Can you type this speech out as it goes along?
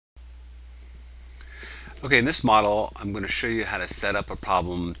Okay, in this model, I'm going to show you how to set up a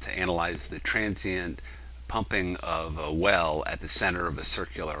problem to analyze the transient pumping of a well at the center of a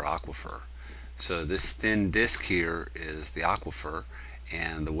circular aquifer. So this thin disk here is the aquifer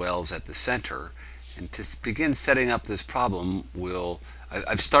and the well's at the center. And to begin setting up this problem,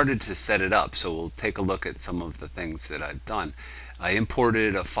 I've started to set it up, so we'll take a look at some of the things that I've done. I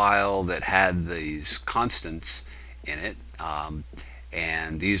imported a file that had these constants in it.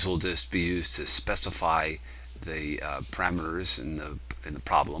 And these will just be used to specify the parameters in the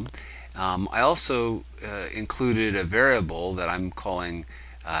problem. I also included a variable that I'm calling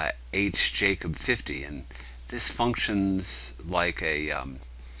hjacob50, and this functions like a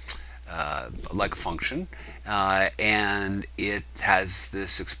function, and it has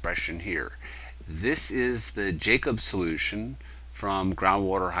this expression here. This is the Jacob solution from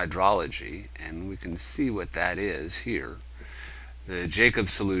groundwater hydrology, and we can see what that is here. The Jacob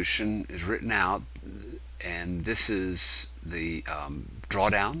solution is written out, and this is the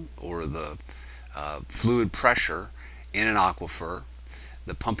drawdown or the fluid pressure in an aquifer.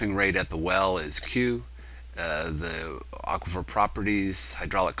 The pumping rate at the well is Q. The aquifer properties,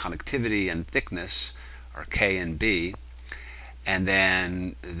 hydraulic conductivity and thickness, are K and B. And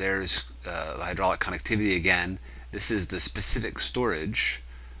then there's the hydraulic conductivity again. This is the specific storage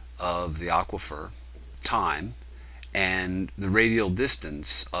of the aquifer, time, and the radial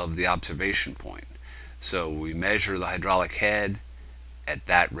distance of the observation point. So we measure the hydraulic head at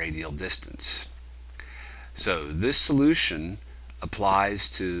that radial distance. So this solution applies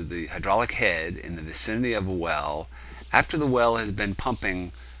to the hydraulic head in the vicinity of a well after the well has been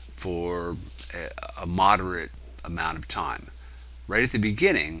pumping for a moderate amount of time. Right at the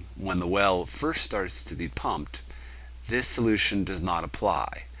beginning, when the well first starts to be pumped, this solution does not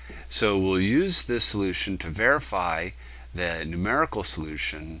apply. So we'll use this solution to verify the numerical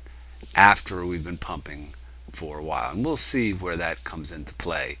solution after we've been pumping for a while. And we'll see where that comes into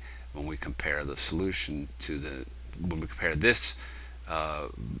play when we compare the solution to when we compare this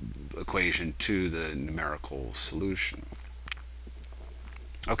equation to the numerical solution.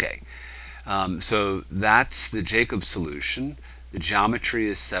 Okay, so that's the Jacob solution. The geometry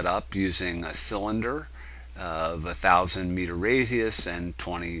is set up using a cylinder of 1,000-meter radius and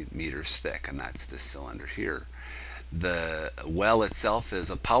 20 meters thick, and that's the cylinder here. The well itself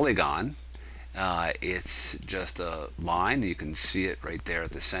is a polygon. It's just a line. You can see it right there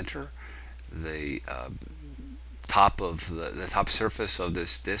at the center. The top surface of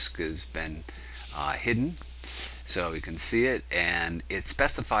this disk has been hidden, so you can see it, and it's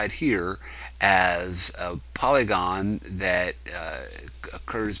specified here as a polygon that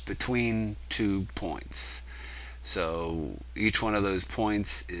occurs between 2 points. So each one of those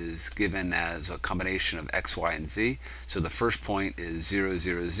points is given as a combination of x, y, and z. So the first point is 0,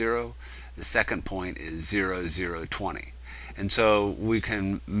 0, 0. The second point is 0, 0, 20. And so we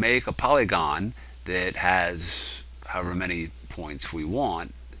can make a polygon that has however many points we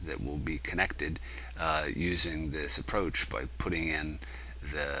want that will be connected using this approach by putting in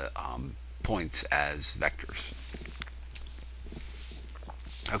the points as vectors.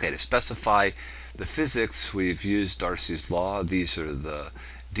 Okay, to specify the physics, we've used Darcy's law. These are the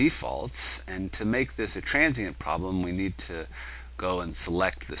defaults, and to make this a transient problem, we need to go and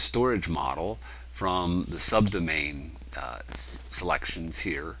select the storage model from the subdomain selections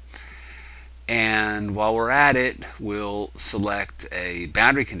here. And while we're at it, we'll select a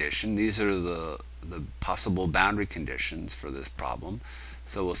boundary condition. These are the possible boundary conditions for this problem.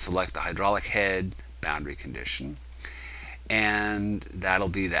 So we'll select the hydraulic head boundary condition, and that'll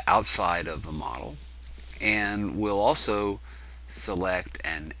be the outside of the model. And we'll also select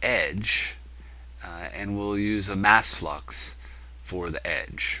an edge, and we'll use a mass flux for the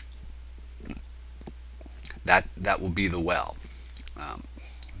edge. That will be the well,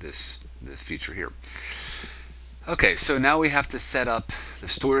 this feature here. Okay, so now we have to set up the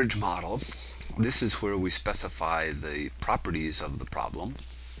storage model. This is where we specify the properties of the problem.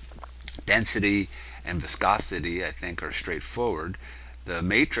 Density and viscosity, I think, are straightforward. The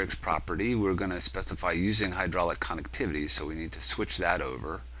matrix property we're going to specify using hydraulic conductivity, so we need to switch that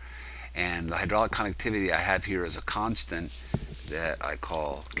over. And the hydraulic conductivity I have here is a constant that I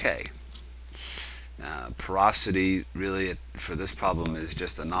call K. Porosity, really, for this problem, is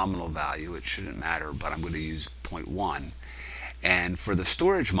just a nominal value. It shouldn't matter, but I'm going to use 0.1. And for the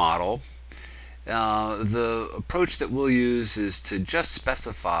storage model, the approach that we'll use is to just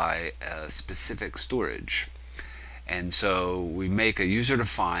specify a specific storage. And so we make a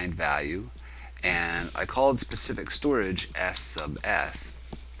user-defined value, and I called specific storage S sub S,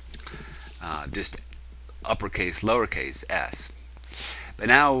 just uppercase, lowercase s. But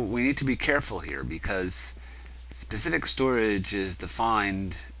now we need to be careful here because specific storage is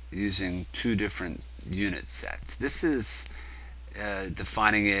defined using two different unit sets. This is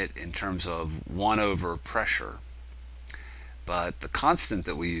defining it in terms of 1 over pressure, but the constant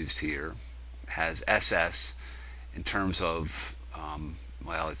that we used here has SS in terms of,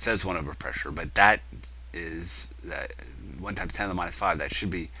 well, it says 1 over pressure, but that is 1 times 10 to the minus 5. That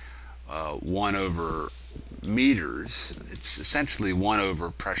should be 1 over meters. It's essentially 1 over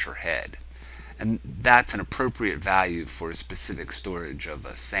pressure head. And that's an appropriate value for specific storage of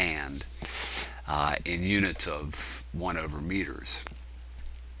a sand in units of 1 over meters.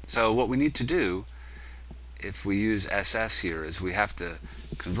 So what we need to do, if we use SS here, is we have to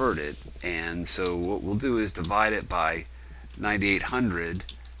convert it. And so what we'll do is divide it by 9800.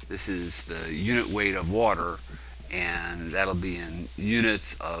 This is the unit weight of water, and that'll be in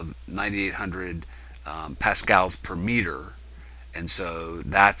units of 9800 pascals per meter. And so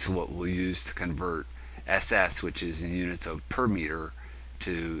that's what we'll use to convert SS, which is in units of per meter,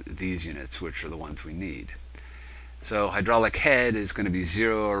 to these units, which are the ones we need. So hydraulic head is going to be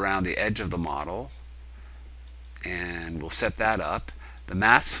 0 around the edge of the model, and we'll set that up. The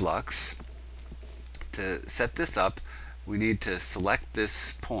mass flux, to set this up, we need to select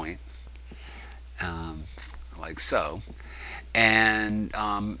this point, like so, and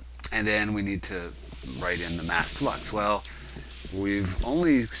then we need to write in the mass flux. Well, we've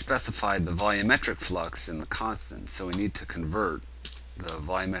only specified the volumetric flux in the constant, so we need to convert the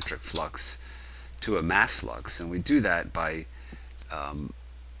volumetric flux to a mass flux, and we do that by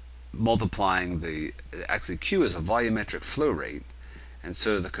multiplying actually Q is a volumetric flow rate, and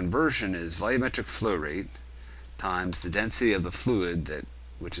so the conversion is volumetric flow rate times the density of the fluid,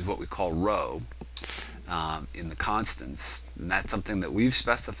 which is what we call rho in the constants, and that's something that we've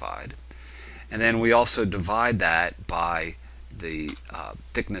specified. And then we also divide that by the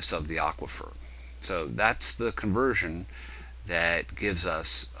thickness of the aquifer. So that's the conversion that gives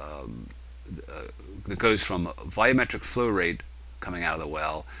us, that goes from a volumetric flow rate coming out of the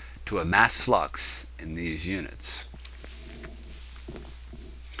well to a mass flux in these units.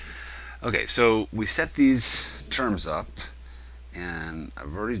 Okay, so we set these terms up, and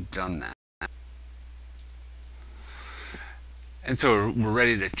I've already done that. And so we're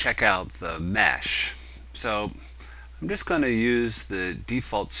ready to check out the mesh. So I'm just going to use the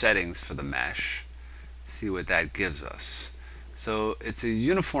default settings for the mesh, see what that gives us. So it's a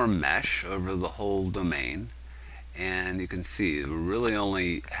uniform mesh over the whole domain, and you can see we're really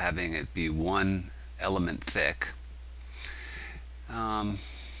only having it be 1 element thick.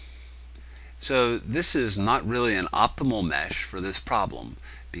 So this is not really an optimal mesh for this problem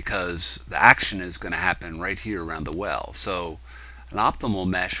because the action is going to happen right here around the well. So an optimal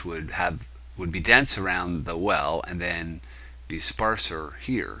mesh would be dense around the well and then be sparser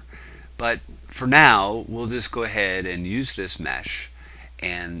here. But for now, we'll just go ahead and use this mesh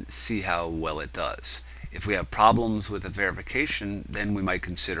and see how well it does. If we have problems with the verification, then we might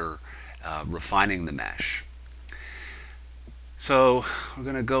consider refining the mesh. So we're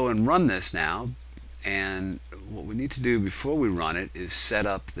going to go and run this now, and what we need to do before we run it is set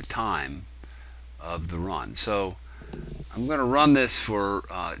up the time of the run. So I'm going to run this for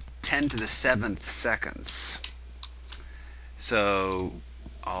 10 to the 7th seconds. So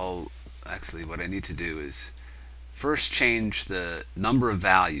actually what I need to do is first change the number of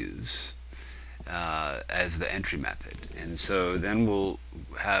values as the entry method, and so then we'll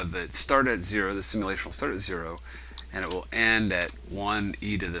have it start at 0, the simulation will start at 0, and it will end at 1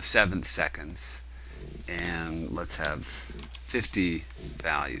 e to the 7th seconds, and let's have 50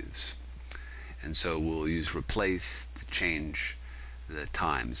 values. And so we'll use replace to change the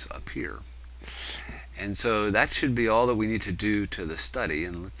times up here. And so that should be all that we need to do to the study,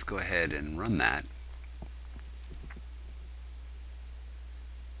 and let's go ahead and run that.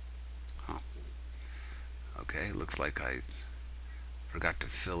 Okay, looks like I forgot to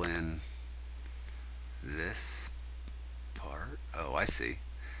fill in this part. Oh, I see.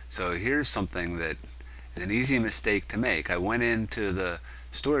 So here's something that is an easy mistake to make. I went into the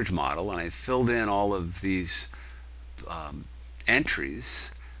storage model and I filled in all of these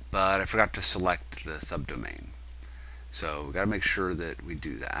entries, but I forgot to select the subdomain. So we've got to make sure that we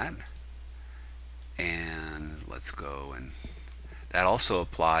do that. And let's go, and that also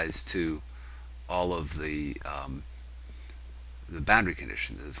applies to all of the boundary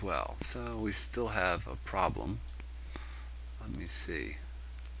conditions as well. So we still have a problem. Let me see.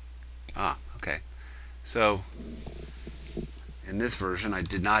 Okay. So in this version, I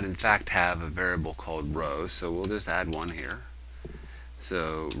did not in fact have a variable called rho, so we'll just add one here.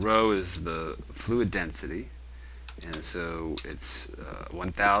 So rho is the fluid density, and so it's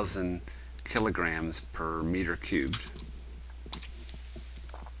 1,000 kilograms per meter cubed.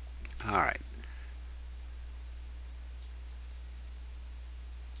 All right.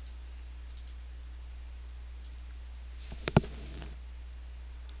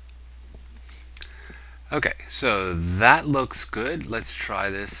 Okay, so that looks good. Let's try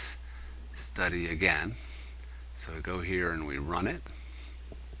this study again. So we go here and we run it.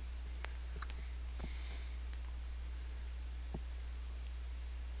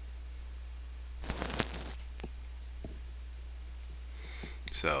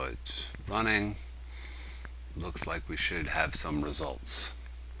 So it's running. Looks like we should have some results.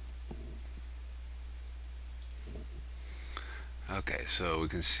 Okay, so we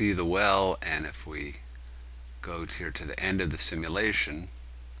can see the well, and if we go here to the end of the simulation,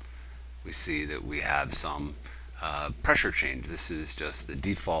 we see that we have some pressure change. This is just the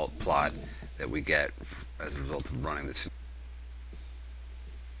default plot that we get as a result of running this.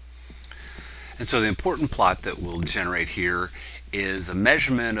 And so the important plot that we'll generate here is a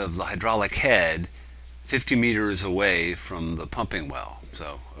measurement of the hydraulic head 50 meters away from the pumping well,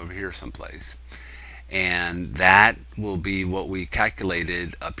 so over here someplace. And that will be what we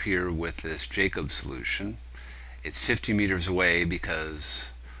calculated up here with this Jacob solution. It's 50 meters away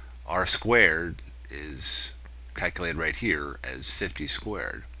because r squared is calculated right here as 50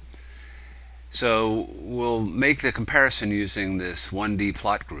 squared. So we'll make the comparison using this 1D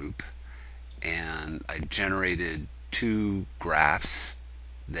plot group, and I generated two graphs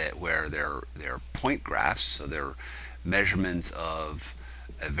where they're point graphs, so they're measurements of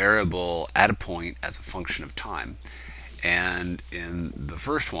a variable at a point as a function of time. And in the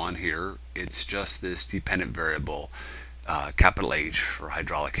first one here, it's just this dependent variable, capital H for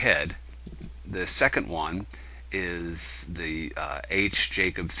hydraulic head. The second one is the H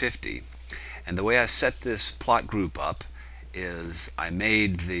Jacob 50. And the way I set this plot group up is I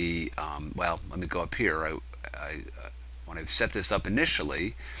made the, well, let me go up here. When I set this up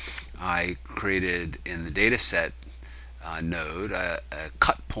initially, I created in the data set node a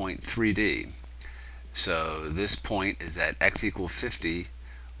cut point 3D. So this point is at x equals 50,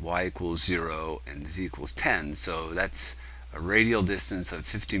 y equals 0, and z equals 10. So that's a radial distance of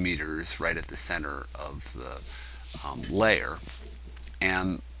 50 meters right at the center of the layer.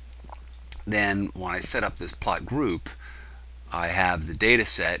 And then when I set up this plot group, I have the data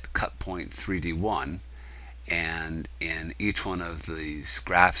set cut point 3D1, and in each one of these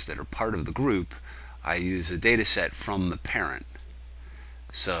graphs that are part of the group, I use a data set from the parent.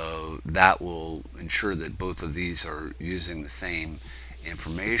 So that will ensure that both of these are using the same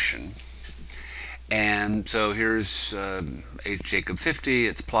information. And so here's H Jacob 50,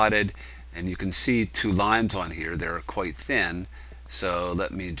 it's plotted, and you can see two lines on here. They're quite thin, so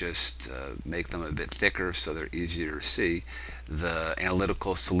let me just make them a bit thicker so they're easier to see. The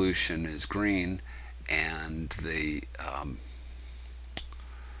analytical solution is green, and the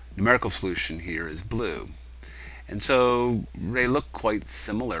numerical solution here is blue. And so they look quite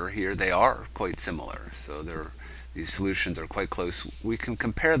similar here. They are quite similar. So these solutions are quite close. We can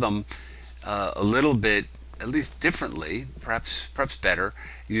compare them a little bit, at least differently, perhaps better,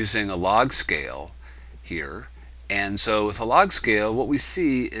 using a log scale here. And so with a log scale, what we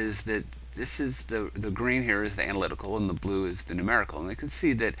see is that this is the green here is the analytical and the blue is the numerical. And we can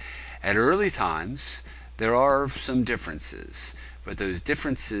see that at early times there are some differences, but those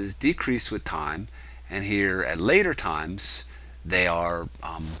differences decrease with time. And here at later times, they are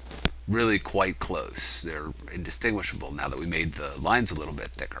really quite close. They're indistinguishable now that we made the lines a little bit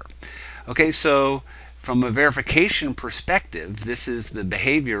thicker. Okay, so from a verification perspective, this is the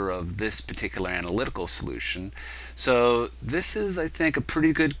behavior of this particular analytical solution. So this is, I think, a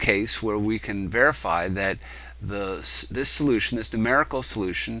pretty good case where we can verify that this solution, this numerical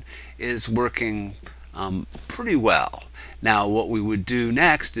solution, is working pretty well. Now what we would do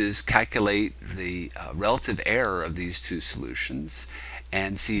next is calculate the relative error of these two solutions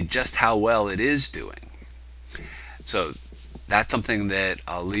and see just how well it is doing. So that's something that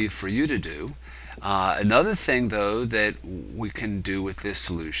I'll leave for you to do. Another thing though that we can do with this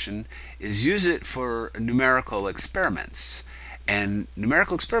solution is use it for numerical experiments. And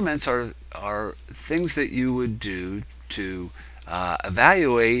numerical experiments are things that you would do to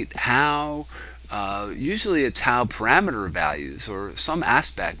evaluate how usually it's how parameter values or some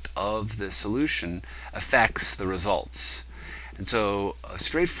aspect of the solution affects the results. And so a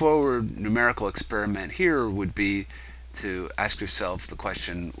straightforward numerical experiment here would be to ask yourself the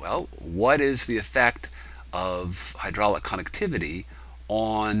question, well, what is the effect of hydraulic conductivity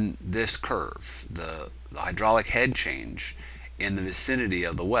on this curve, the hydraulic head change in the vicinity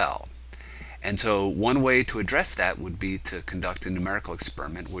of the well? And so one way to address that would be to conduct a numerical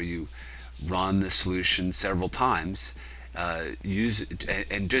experiment where you run the solution several times,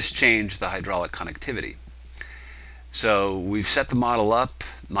 and just change the hydraulic conductivity. So we've set the model up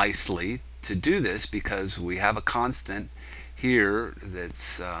nicely to do this because we have a constant here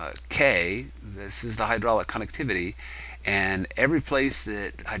that's K. This is the hydraulic conductivity, and every place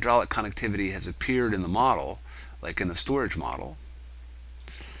that hydraulic conductivity has appeared in the model, like in the storage model,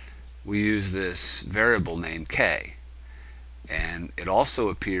 we use this variable named K. And it also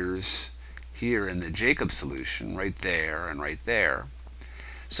appears here in the Jacob solution, right there and right there.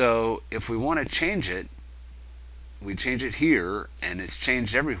 So if we want to change it, we change it here, and it's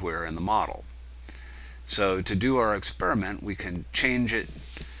changed everywhere in the model. So to do our experiment, we can change it.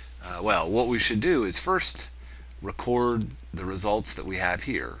 Well, what we should do is first record the results that we have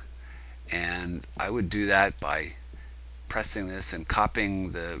here, and I would do that by pressing this and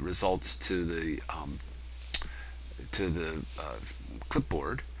copying the results to the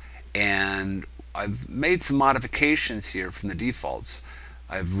clipboard. And I've made some modifications here from the defaults.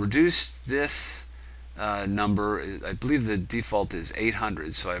 I've reduced this number. I believe the default is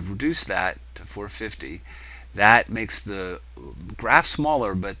 800, so I've reduced that to 450. That makes the graph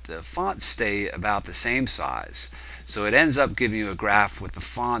smaller, but the fonts stay about the same size. So it ends up giving you a graph with the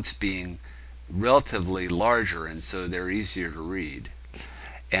fonts being relatively larger, and so they're easier to read.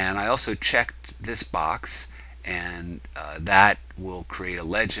 And I also checked this box, and that will create a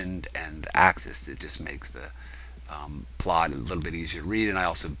legend and axis that just makes the plot a little bit easier to read, and I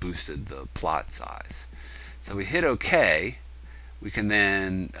also boosted the plot size. So we hit OK. We can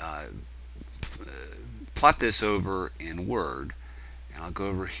then plot this over in Word, and I'll go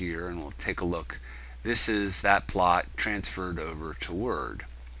over here and we'll take a look. This is that plot transferred over to Word,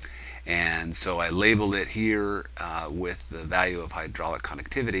 and so I labeled it here with the value of hydraulic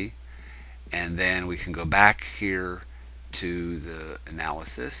conductivity, and then we can go back here to the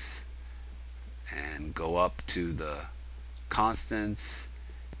analysis and go up to the constants,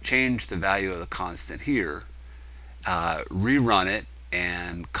 change the value of the constant here, rerun it,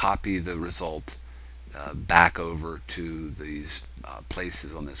 and copy the result back over to these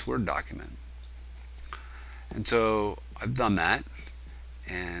places on this Word document. And so I've done that,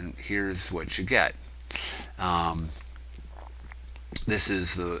 and here's what you get. This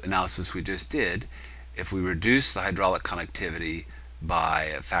is the analysis we just did. If we reduce the hydraulic conductivity by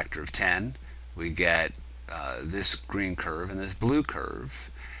a factor of 10, we get this green curve and this blue curve.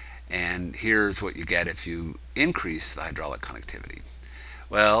 And here's what you get if you increase the hydraulic conductivity.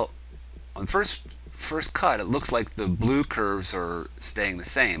 Well, on first cut, it looks like the blue curves are staying the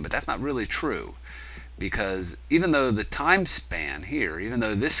same, but that's not really true, because even though the time span here, even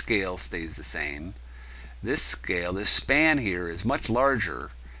though this scale stays the same, this span here is much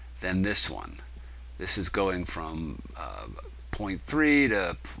larger than this one. This is going from 0.3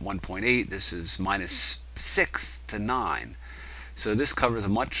 to 1.8. This is -6 to 9. So this covers a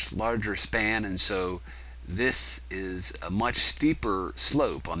much larger span, and so this is a much steeper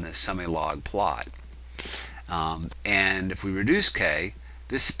slope on this semi-log plot. And if we reduce K,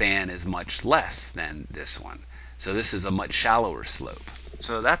 this span is much less than this one. So this is a much shallower slope.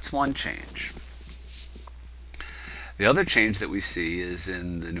 So that's one change. The other change that we see is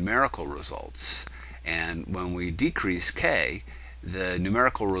in the numerical results. And when we decrease K, the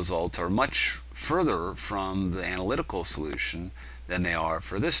numerical results are much further from the analytical solution than they are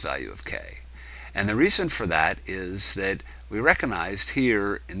for this value of K. And the reason for that is that we recognized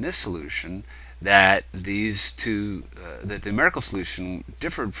here in this solution that these two, that the numerical solution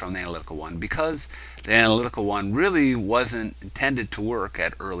differed from the analytical one because the analytical one really wasn't intended to work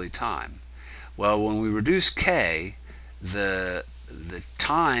at early time. Well, when we reduce K, the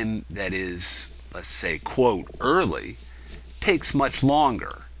time that is, let's say, quote, early, takes much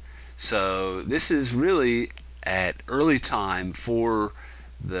longer. So this is really at early time for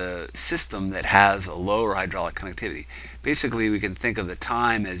the system that has a lower hydraulic conductivity. Basically, we can think of the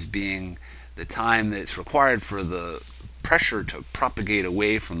time as being the time that's required for the pressure to propagate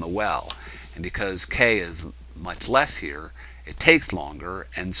away from the well. And because K is much less here, it takes longer,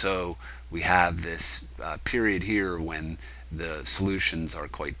 and so we have this period here when the solutions are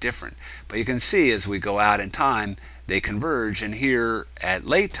quite different. But you can see as we go out in time, they converge, and here at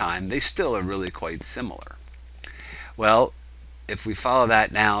late time, they still are really quite similar. Well, if we follow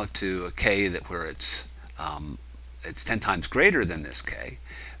that now to a K where it's 10 times greater than this K,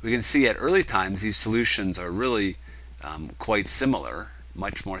 we can see at early times these solutions are really quite similar,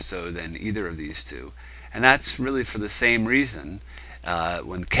 much more so than either of these two. And that's really for the same reason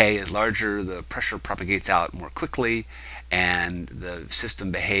When K is larger, the pressure propagates out more quickly, and the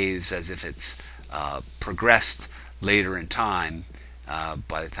system behaves as if it's progressed later in time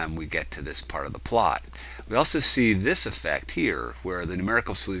by the time we get to this part of the plot. We also see this effect here where the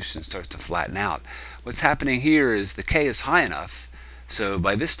numerical solution starts to flatten out. What's happening here is the K is high enough, so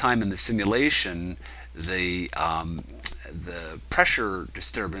by this time in the simulation, the pressure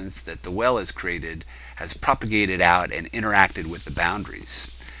disturbance that the well has created has propagated out and interacted with the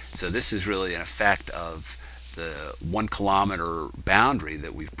boundaries. So this is really an effect of the 1 kilometer boundary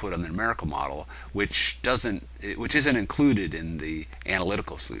that we've put on the numerical model, which isn't included in the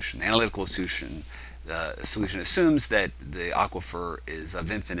analytical solution. The analytical solution assumes that the aquifer is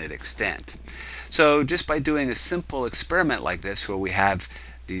of infinite extent. So just by doing a simple experiment like this, where we have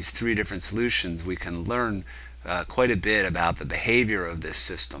these 3 different solutions, we can learn quite a bit about the behavior of this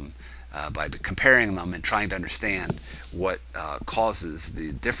system by comparing them and trying to understand what causes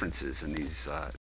the differences in these